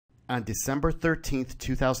On December 13,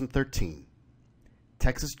 2013,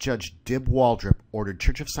 Texas Judge Dib Waldrop ordered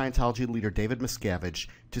Church of Scientology leader David Miscavige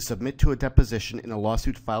to submit to a deposition in a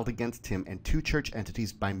lawsuit filed against him and two church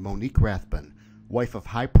entities by Monique Rathbun, wife of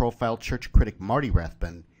high-profile church critic Marty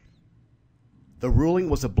Rathbun. The ruling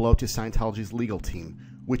was a blow to Scientology's legal team,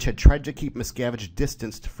 which had tried to keep Miscavige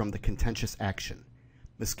distanced from the contentious action.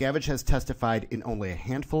 Miscavige has testified in only a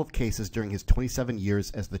handful of cases during his 27 years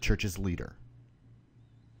as the church's leader.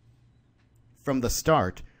 From the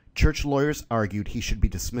start, church lawyers argued he should be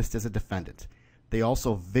dismissed as a defendant. They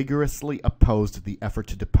also vigorously opposed the effort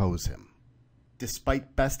to depose him.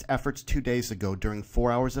 Despite best efforts 2 days ago during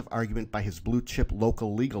 4 hours of argument by his blue-chip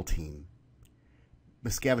local legal team,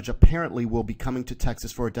 Miscavige apparently will be coming to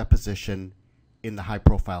Texas for a deposition in the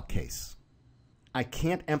high-profile case. I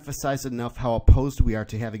can't emphasize enough how opposed we are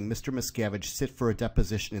to having Mr. Miscavige sit for a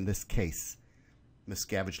deposition in this case,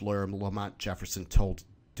 Miscavige lawyer Lamont Jefferson told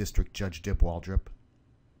District Judge Dib Waldrop.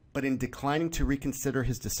 But in declining to reconsider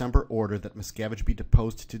his December order that Miscavige be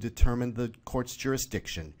deposed to determine the court's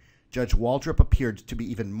jurisdiction, Judge Waldrop appeared to be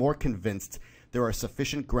even more convinced there are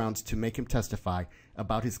sufficient grounds to make him testify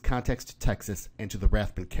about his contacts to Texas and to the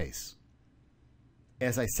Rathbun case.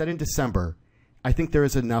 As I said in December, I think there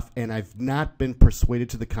is enough, and I've not been persuaded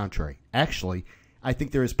to the contrary. Actually, I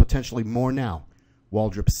think there is potentially more now,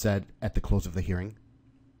 Waldrop said at the close of the hearing.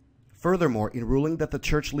 Furthermore, in ruling that the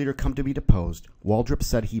church leader come to be deposed, Waldrop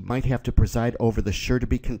said he might have to preside over the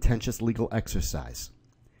sure-to-be contentious legal exercise.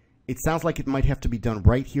 It sounds like it might have to be done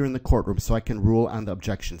right here in the courtroom so I can rule on the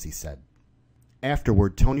objections, he said.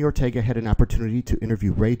 Afterward, Tony Ortega had an opportunity to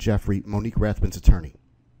interview Ray Jeffrey, Monique Rathbun's attorney.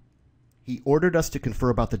 He ordered us to confer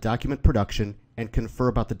about the document production and confer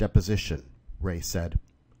about the deposition, Ray said.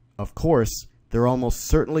 Of course, they're almost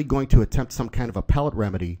certainly going to attempt some kind of appellate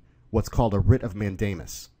remedy, what's called a writ of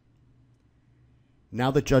mandamus. Now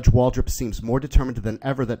that Judge Waldrop seems more determined than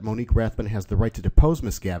ever that Monique Rathbun has the right to depose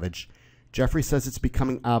Miscavige, Jeffrey says it's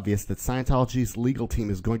becoming obvious that Scientology's legal team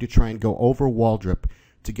is going to try and go over Waldrop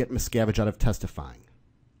to get Miscavige out of testifying.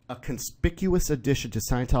 A conspicuous addition to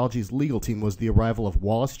Scientology's legal team was the arrival of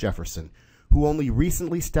Wallace Jefferson, who only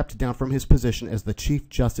recently stepped down from his position as the Chief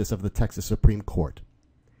Justice of the Texas Supreme Court.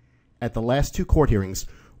 At the last two court hearings,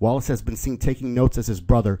 Wallace has been seen taking notes as his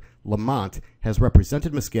brother, Lamont, has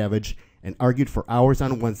represented Miscavige and argued for hours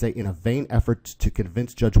on Wednesday in a vain effort to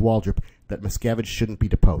convince Judge Waldrop that Miscavige shouldn't be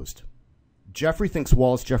deposed. Jeffrey thinks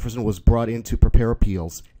Wallace Jefferson was brought in to prepare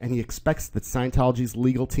appeals, and he expects that Scientology's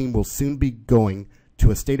legal team will soon be going to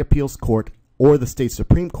a state appeals court or the state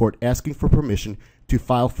Supreme Court asking for permission to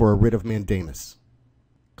file for a writ of mandamus.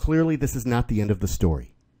 Clearly, this is not the end of the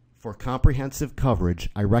story. For comprehensive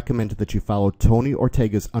coverage, I recommend that you follow Tony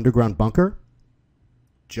Ortega's Underground Bunker,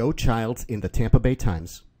 Joe Childs in the Tampa Bay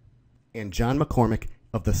Times, and John McCormick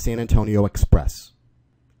of the San Antonio Express.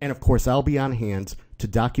 And of course, I'll be on hand to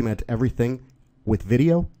document everything with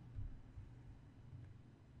video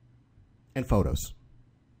and photos.